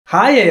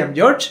Hi, I am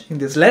George. In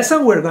this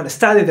lesson we're going to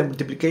study the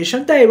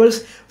multiplication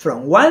tables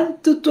from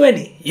 1 to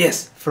 20.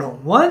 Yes,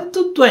 from 1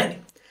 to 20.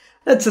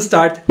 Let's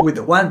start with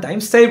the 1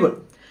 times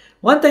table.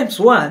 1 times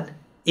 1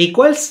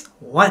 equals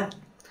 1.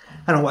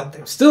 And 1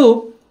 times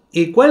 2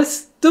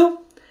 equals 2.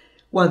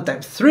 1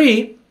 times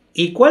 3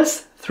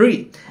 equals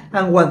 3.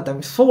 And 1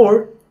 times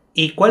 4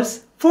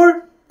 equals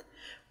 4.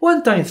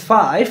 1 times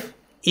 5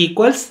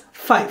 equals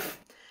 5.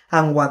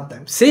 And 1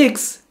 times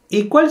 6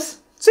 equals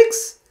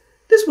 6.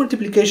 This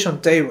multiplication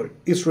table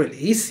is really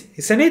easy,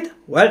 isn't it?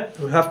 Well,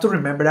 we have to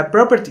remember a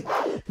property.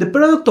 The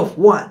product of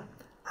 1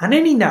 and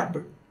any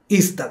number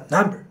is that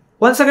number.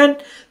 Once again,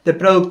 the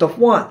product of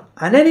 1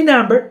 and any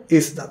number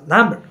is that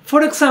number.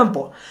 For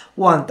example,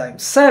 1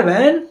 times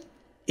 7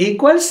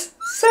 equals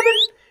 7.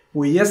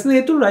 We just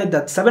need to write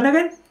that 7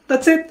 again.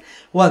 That's it.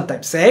 1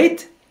 times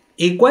 8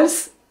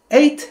 equals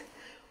 8.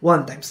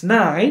 1 times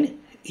 9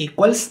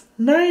 equals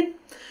 9.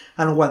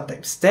 And 1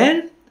 times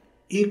 10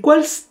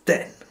 equals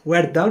 10.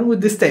 We're done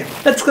with this table.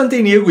 Let's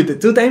continue with the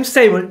 2 times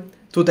table.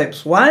 2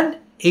 times 1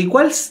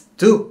 equals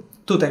 2.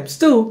 2 times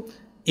 2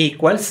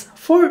 equals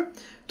 4.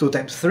 2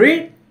 times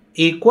 3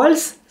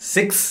 equals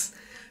 6.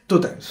 2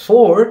 times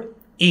 4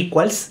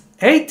 equals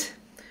 8.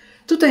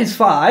 2 times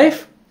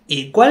 5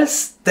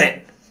 equals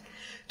 10.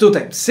 2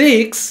 times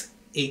 6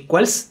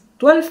 equals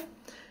 12.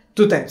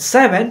 2 times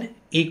 7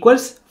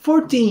 equals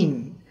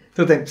 14.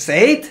 2 times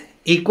 8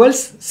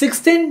 equals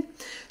 16.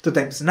 2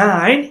 times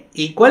 9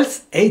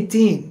 equals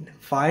 18.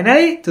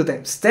 Finally, 2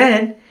 times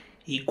 10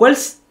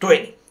 equals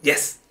 20.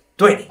 Yes,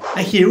 20.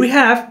 And here we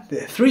have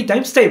the 3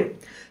 times table.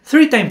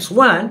 3 times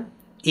 1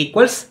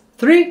 equals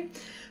 3.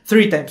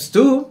 3 times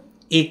 2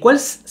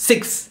 equals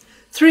 6.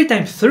 3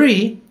 times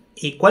 3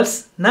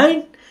 equals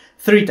 9.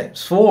 3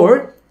 times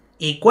 4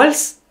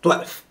 equals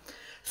 12.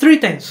 3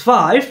 times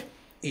 5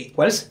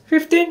 equals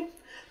 15.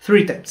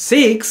 3 times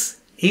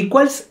 6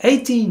 equals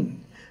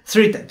 18.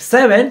 3 times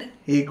 7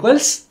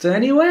 equals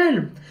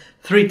 21.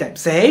 3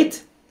 times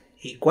 8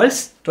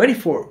 equals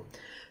 24.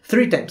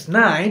 3 times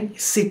 9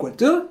 is equal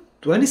to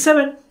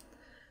 27.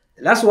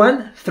 The last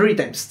one, 3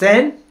 times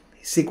 10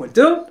 is equal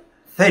to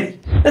 30.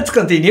 Let's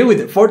continue with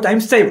the 4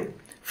 times table.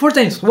 4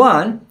 times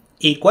 1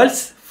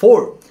 equals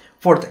 4.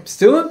 4 times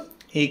 2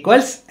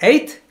 equals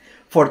 8.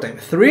 4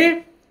 times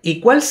 3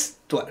 equals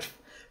 12.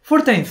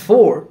 4 times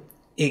 4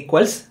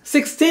 equals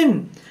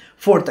 16.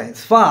 4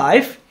 times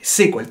 5 is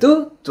equal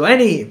to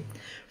 20.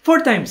 4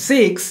 times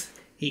 6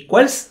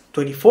 equals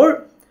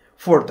 24.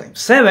 4 times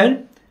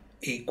 7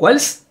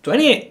 equals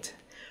 28.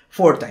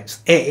 4 times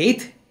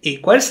 8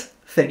 equals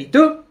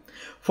 32.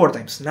 4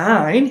 times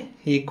 9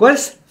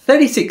 equals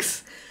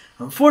 36.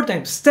 And 4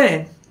 times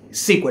 10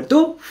 is equal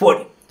to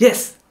 40.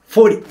 Yes,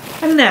 40.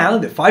 And now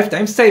the 5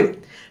 times table.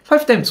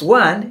 5 times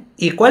 1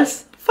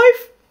 equals 5.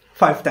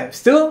 5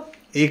 times 2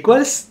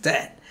 equals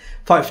 10.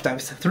 5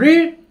 times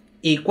 3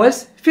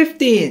 equals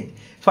 15.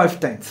 5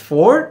 times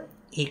 4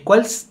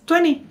 equals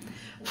 20.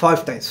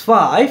 5 times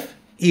 5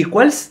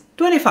 equals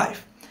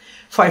 25.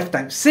 5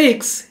 times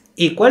 6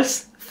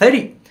 equals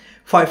 30.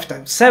 5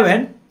 times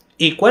 7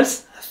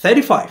 equals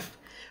 35.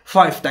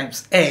 5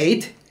 times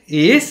 8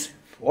 is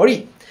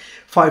 40.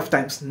 5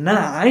 times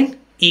 9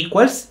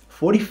 equals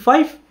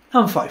 45.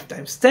 And 5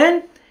 times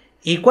 10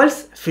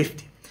 equals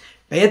 50.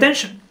 Pay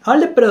attention, all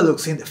the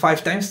products in the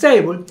 5 times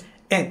table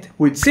end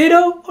with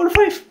 0 or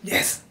 5.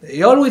 Yes,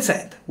 they always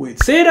end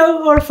with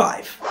 0 or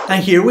 5.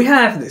 And here we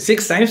have the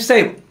 6 times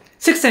table.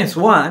 6 times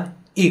 1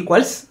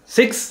 equals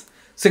 6.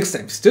 6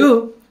 times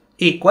 2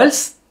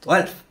 equals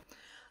 12.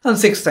 And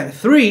 6 times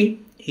 3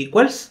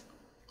 equals...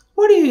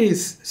 What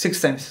is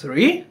 6 times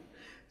 3?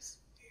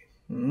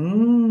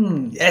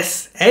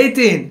 Yes,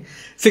 18.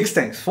 6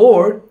 times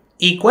 4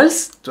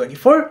 equals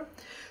 24.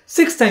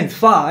 6 times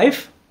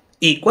 5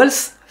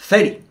 equals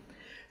 30.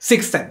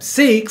 6 times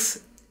 6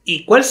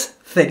 equals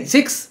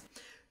 36.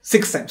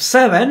 6 times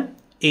 7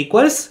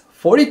 equals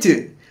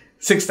 42.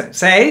 6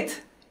 times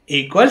 8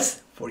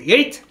 equals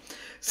 48.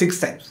 6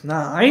 times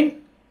 9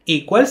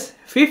 equals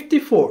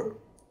 54.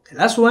 The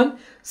last one,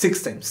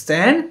 6 times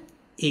 10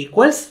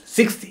 equals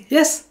 60.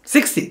 Yes,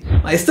 60.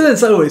 My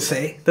students always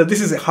say that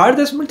this is the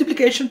hardest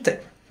multiplication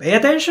table. Pay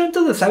attention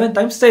to the 7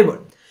 times table.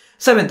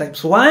 7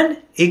 times 1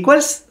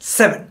 equals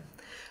 7.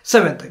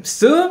 7 times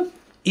 2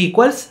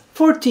 equals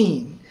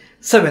 14.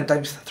 7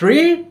 times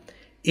 3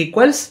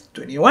 equals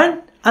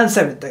 21. And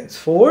 7 times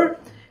 4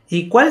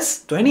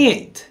 equals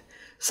 28.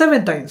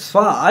 7 times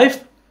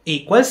 5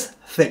 equals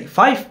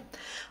 35.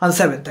 And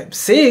 7 times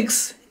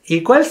 6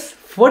 equals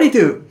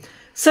 42.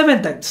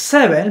 7 times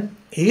 7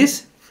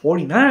 is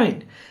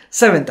 49.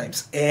 7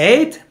 times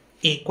 8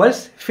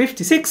 equals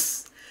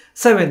 56.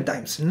 7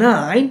 times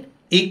 9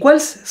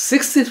 equals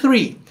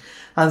 63.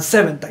 And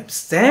 7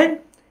 times 10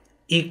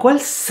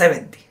 equals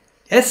 70.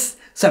 Yes,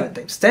 7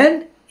 times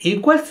 10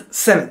 equals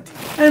 70.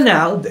 And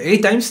now the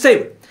 8 times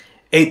table.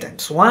 8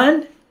 times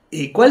 1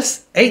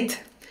 equals 8.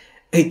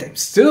 8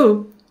 times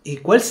 2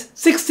 equals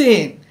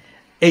 16.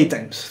 8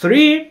 times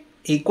 3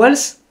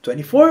 equals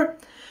 24.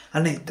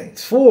 And 8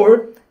 times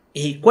 4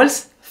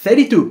 equals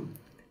 32.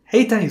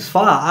 8 times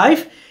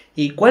 5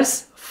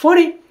 equals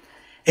 40.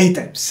 8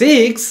 times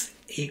 6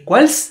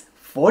 equals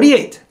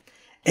 48.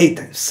 8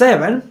 times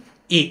 7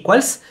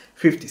 equals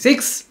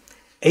 56.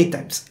 8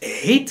 times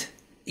 8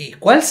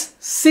 equals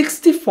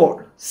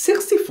 64.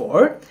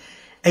 64.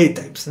 8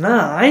 times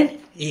 9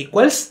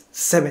 equals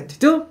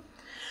 72.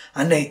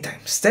 And 8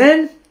 times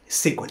 10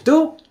 is equal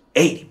to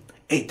 80.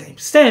 8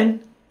 times 10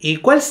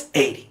 equals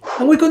 80.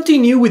 And we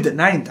continue with the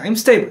 9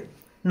 times table.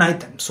 9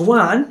 times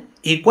 1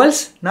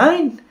 equals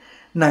 9.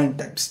 9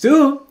 times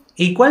 2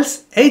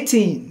 equals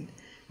 18.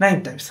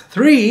 9 times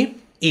 3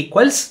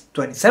 equals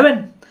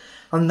 27.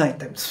 And 9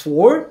 times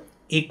 4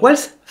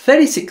 equals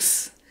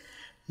 36.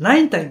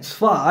 9 times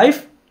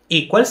 5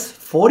 equals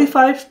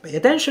 45. Pay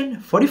attention,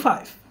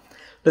 45.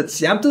 Let's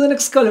jump to the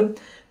next column.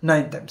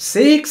 9 times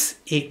 6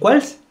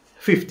 equals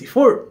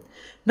 54.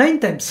 9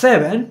 times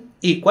 7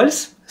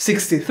 equals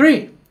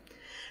 63.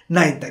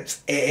 9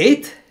 times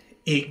 8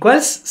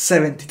 equals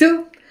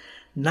 72.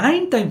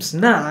 9 times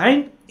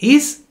 9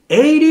 is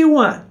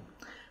 81.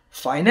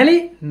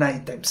 Finally,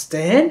 9 times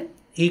 10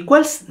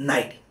 equals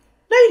 90.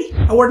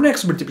 90. Our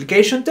next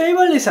multiplication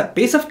table is a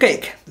piece of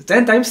cake, the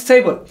 10 times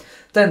table.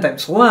 10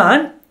 times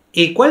 1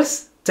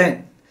 equals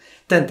 10.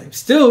 10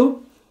 times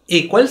 2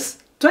 equals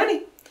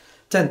 20.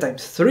 10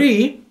 times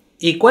 3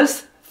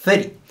 equals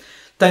 30.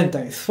 10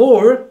 times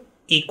 4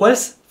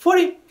 equals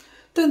 40.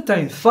 10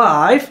 times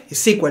 5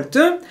 is equal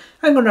to,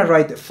 I'm going to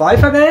write the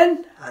 5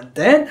 again, and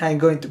then I'm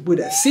going to put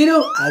a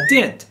 0 at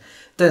the end.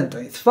 10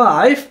 times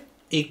 5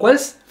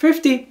 equals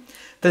 50.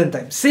 10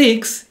 times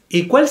 6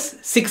 equals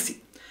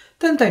 60.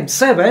 10 times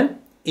 7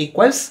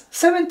 equals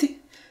 70.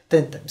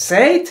 10 times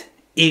 8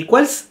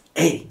 equals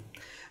 80.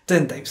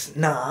 10 times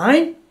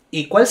 9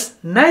 equals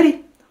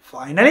 90.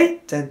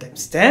 Finally, 10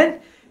 times 10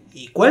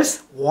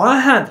 equals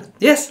 100.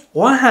 Yes,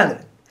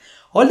 100.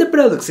 All the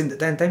products in the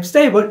 10 times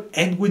table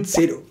end with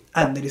 0,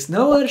 and there is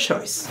no other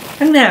choice.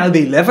 And now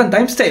the 11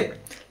 times table.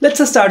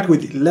 Let's start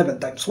with 11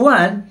 times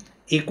 1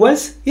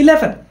 equals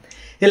 11.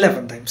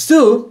 11 times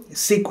 2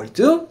 is equal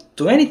to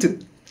 22.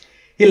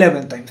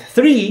 11 times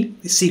 3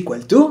 is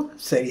equal to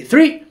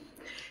 33.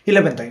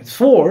 11 times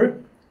 4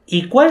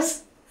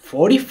 equals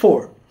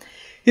 44.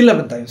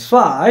 11 times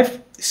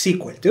 5 is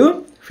equal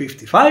to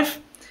 55.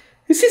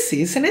 It's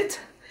easy, isn't it?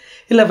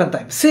 11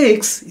 times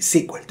 6 is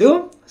equal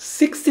to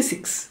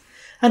 66.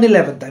 And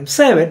 11 times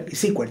 7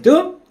 is equal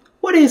to,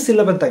 what is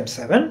 11 times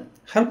 7?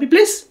 Help me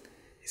please.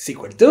 It's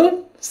equal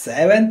to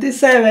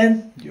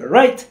 77. You're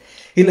right.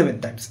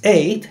 11 times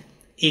 8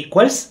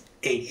 equals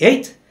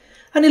 88.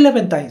 And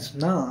 11 times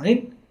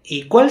 9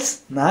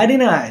 equals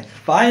 99.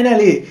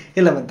 Finally,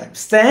 11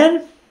 times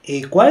 10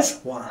 equals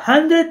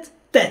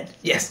 110.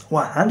 Yes,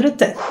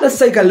 110. Let's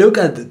take a look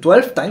at the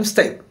 12 times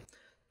table.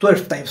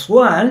 12 times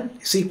 1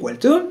 is equal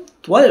to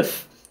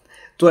 12.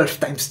 12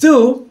 times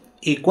 2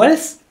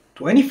 equals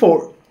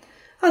 24.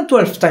 And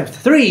 12 times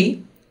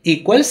 3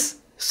 equals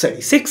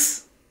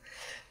 36.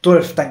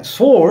 12 times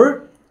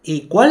 4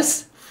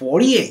 equals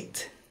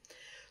 48.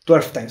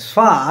 12 times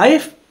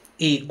 5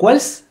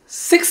 equals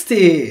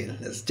 60.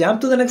 Let's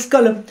jump to the next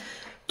column.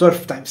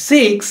 12 times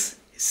 6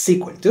 is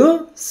equal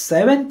to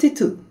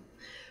 72.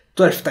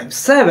 12 times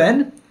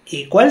 7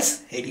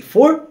 equals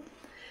 84.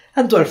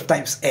 And 12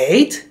 times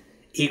 8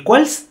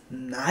 equals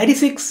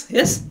 96.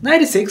 Yes,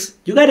 96.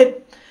 You got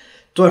it.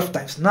 12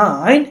 times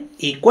 9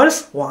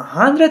 equals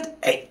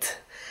 108.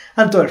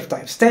 And 12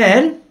 times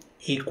 10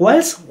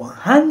 equals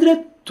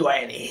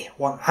 120.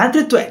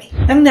 120.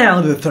 And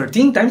now the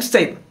 13 times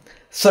table.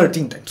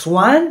 13 times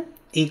 1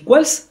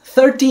 equals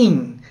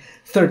 13.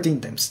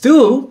 13 times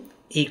 2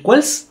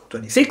 equals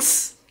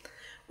 26.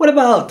 What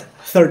about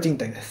 13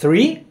 times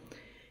 3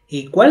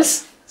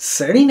 equals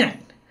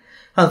 39.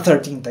 And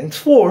 13 times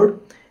 4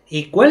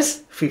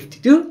 equals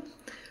 52.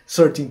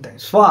 13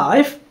 times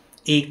 5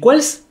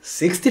 equals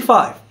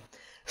 65.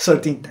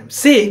 13 times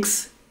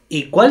 6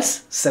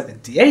 equals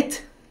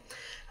 78.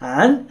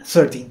 And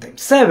 13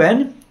 times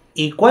 7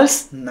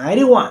 equals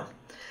 91.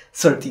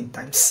 13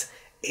 times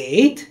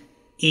 8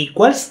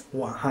 equals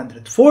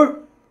 104.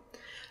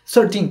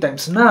 13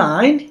 times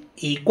 9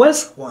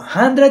 equals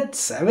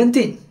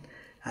 117.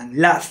 And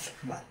last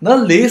but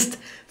not least,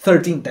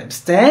 13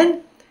 times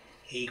 10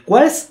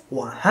 equals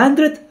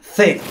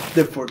 130.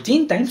 The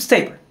 14 times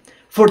table.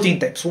 14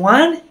 times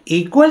 1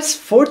 equals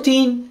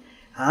 14.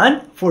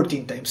 And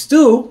 14 times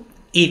 2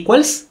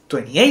 equals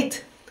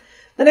 28.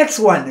 The next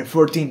one,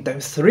 14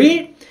 times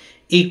 3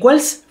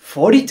 equals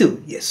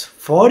 42. Yes,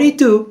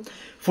 42.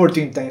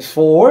 14 times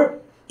 4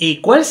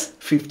 equals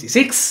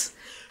 56.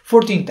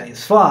 14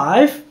 times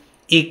 5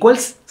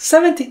 equals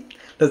 70.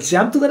 Let's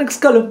jump to the next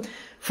column.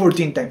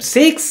 14 times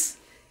 6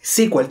 is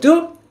equal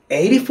to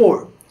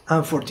 84.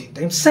 And 14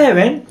 times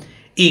 7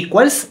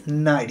 equals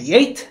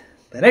 98.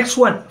 The next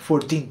one,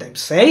 14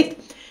 times 8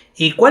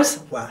 equals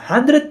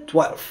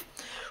 112.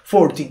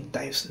 14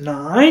 times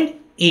 9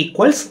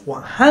 equals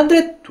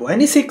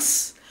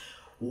 126.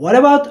 What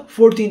about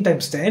 14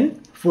 times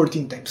 10?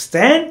 14 times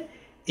 10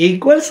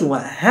 equals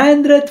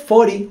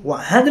 140.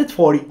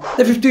 140.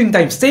 The 15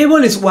 times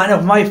table is one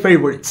of my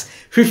favorites.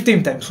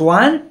 15 times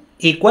 1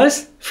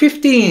 equals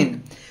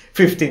 15.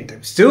 15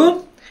 times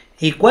 2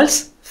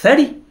 equals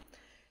 30.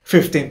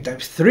 15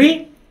 times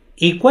 3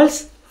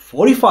 equals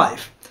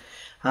 45.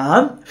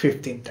 And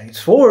 15 times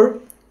 4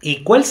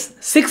 equals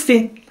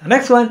 60. The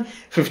next one,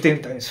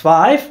 15 times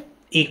 5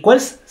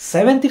 equals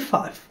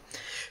 75.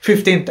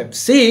 15 times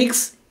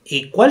 6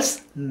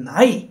 equals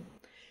 90.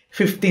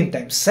 15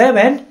 times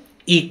 7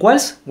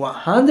 equals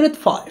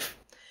 105.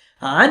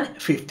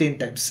 And 15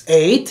 times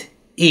 8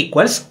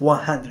 equals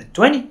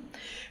 120.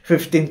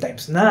 15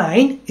 times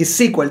 9 is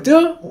equal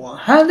to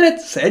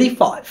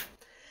 135.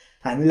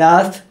 And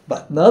last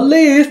but not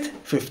least,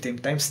 15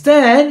 times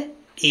 10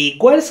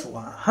 equals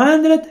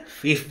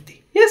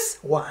 150. Yes,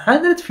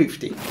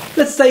 150.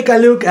 Let's take a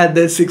look at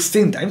the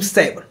 16 times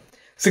table.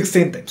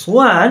 16 times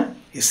 1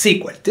 is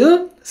equal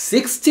to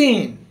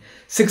 16.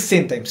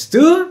 16 times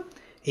 2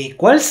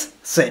 equals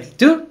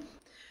 32.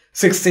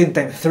 16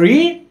 times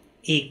 3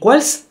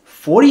 equals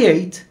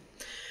 48.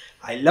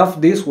 I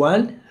love this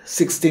one.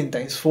 16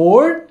 times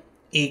 4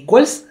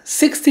 equals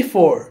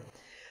 64.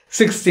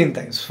 16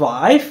 times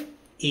 5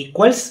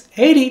 equals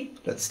 80.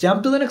 Let's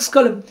jump to the next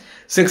column.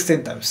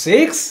 16 times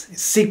 6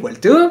 is equal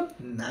to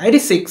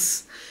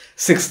 96.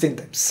 16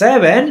 times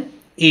 7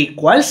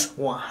 equals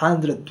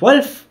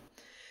 112.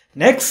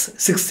 Next,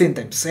 16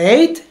 times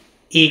 8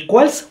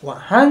 equals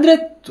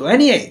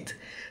 128.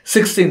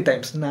 16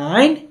 times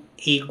 9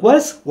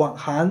 equals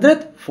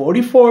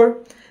 144.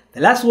 The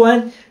last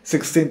one,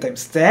 16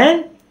 times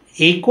 10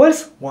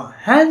 equals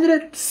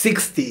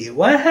 160.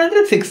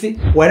 160.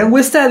 Why don't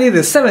we study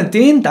the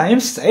 17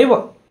 times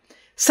table?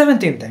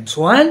 17 times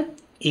 1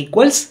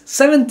 equals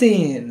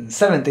 17.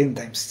 17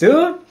 times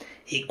 2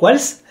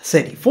 equals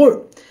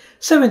 34.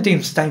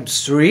 17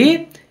 times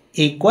 3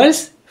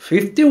 equals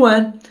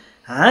 51.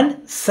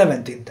 And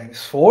 17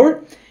 times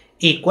 4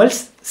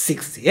 equals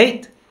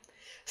 68.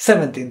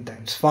 17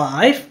 times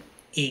 5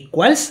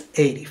 equals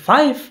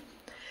 85.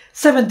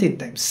 17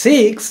 times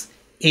 6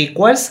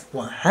 equals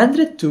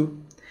 102.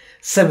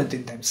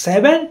 17 times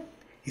 7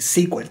 is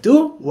equal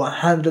to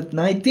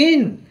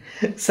 119.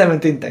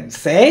 17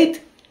 times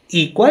 8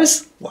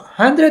 equals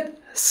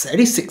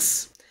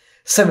 136.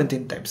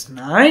 17 times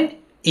 9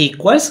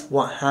 equals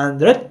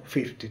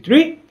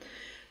 153.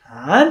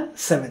 And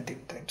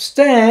 17 times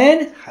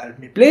 10, help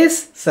me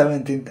please,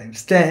 17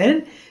 times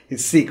 10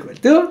 is equal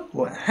to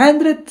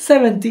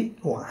 170.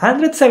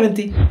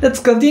 170. Let's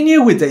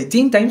continue with the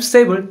 18 times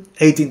table.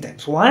 18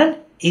 times 1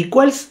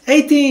 equals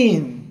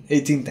 18.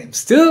 18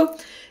 times 2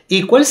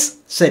 equals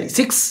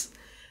 36.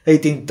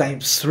 18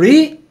 times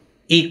 3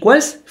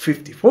 equals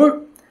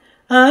 54.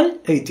 And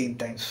 18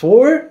 times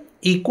 4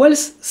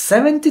 equals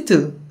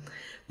 72.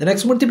 The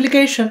next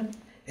multiplication,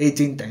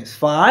 18 times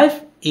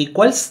 5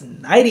 equals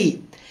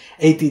 90.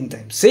 18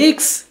 times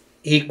 6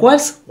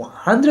 equals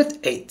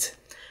 108.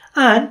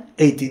 And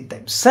 18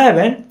 times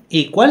 7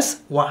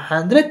 equals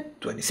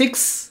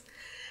 126.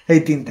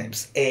 18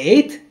 times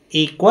 8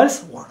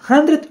 equals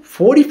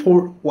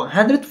 144.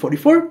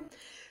 144.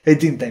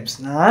 18 times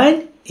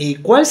 9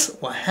 equals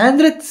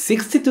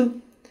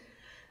 162.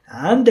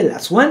 And the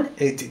last one,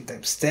 18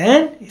 times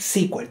 10 is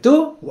equal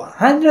to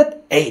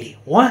 180.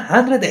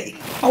 180.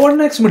 Our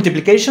next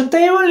multiplication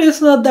table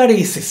is not that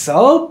easy,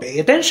 so pay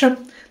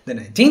attention. The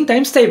 19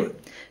 times table.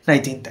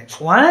 19 times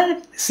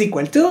 1 is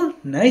equal to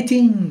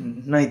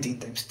 19. 19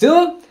 times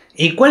 2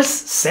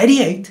 equals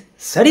 38.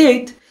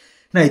 38.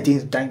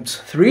 19 times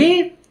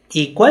 3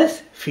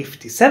 equals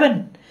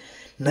 57.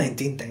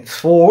 19 times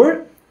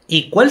 4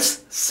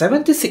 equals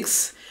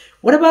 76.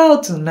 What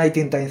about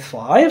 19 times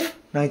 5?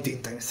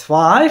 19 times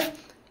 5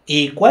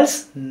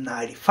 equals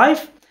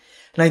 95.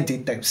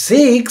 19 times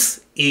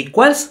 6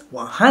 equals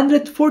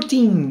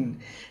 114.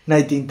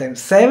 19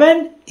 times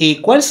 7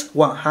 equals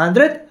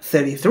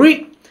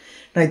 133.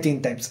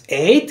 19 times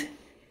 8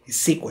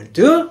 is equal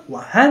to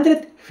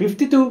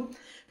 152.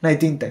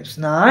 19 times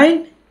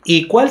 9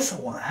 equals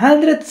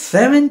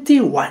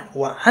 171.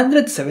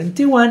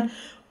 171.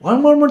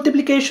 One more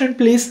multiplication,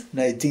 please.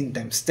 19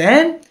 times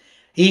 10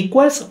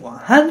 equals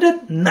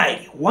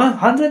 190.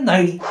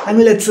 190.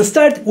 And let's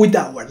start with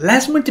our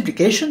last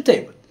multiplication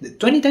table, the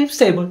 20 times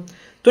table.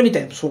 20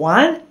 times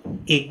 1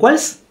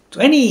 equals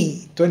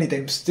 20. 20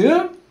 times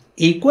 2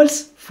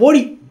 equals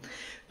 40.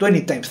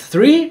 20 times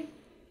 3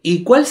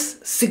 equals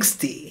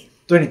 60.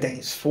 20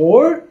 times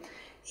 4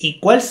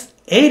 equals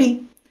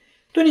 80.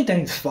 20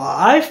 times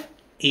 5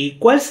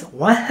 equals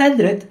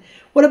 100.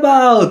 What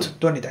about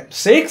 20 times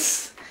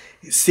 6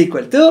 is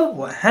equal to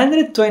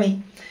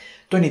 120.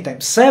 20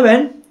 times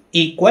 7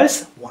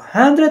 equals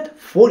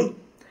 140.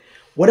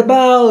 What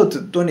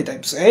about 20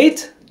 times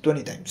 8?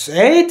 20 times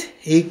 8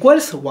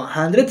 equals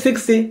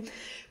 160.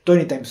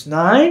 20 times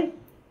 9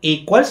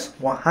 equals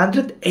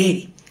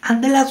 180.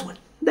 And the last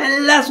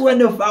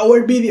one of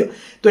our video,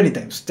 20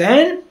 times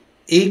 10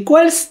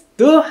 equals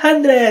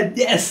 200.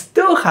 Yes,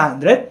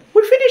 200.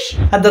 We finish.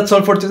 And that's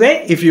all for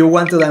today. If you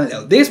want to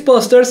download these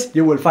posters,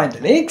 you will find the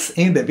links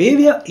in the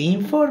video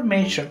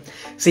information.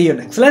 See you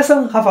next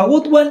lesson. Have a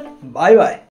good one. Bye bye.